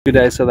Good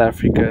day, South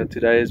Africa.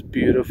 Today is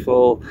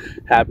beautiful,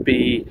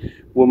 happy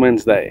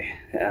Women's Day,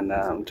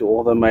 and to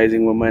all the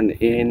amazing women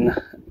in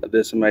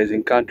this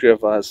amazing country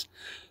of us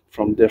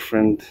from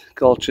different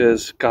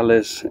cultures,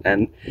 colors,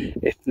 and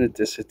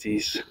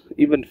ethnicities,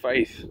 even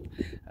faith.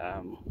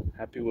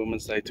 Happy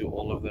Women's Day to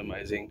all of the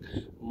amazing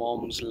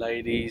moms,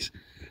 ladies,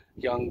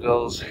 young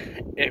girls,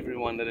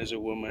 everyone that is a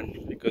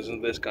woman, because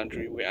in this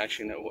country we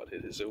actually know what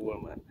it is a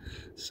woman.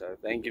 So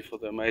thank you for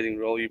the amazing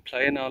role you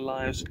play in our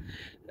lives.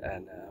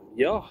 And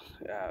yeah,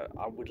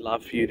 I would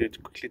love for you to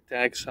quickly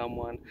tag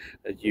someone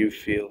that you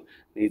feel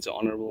needs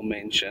honorable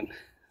mention.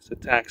 So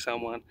tag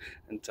someone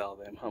and tell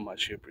them how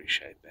much you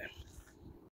appreciate them.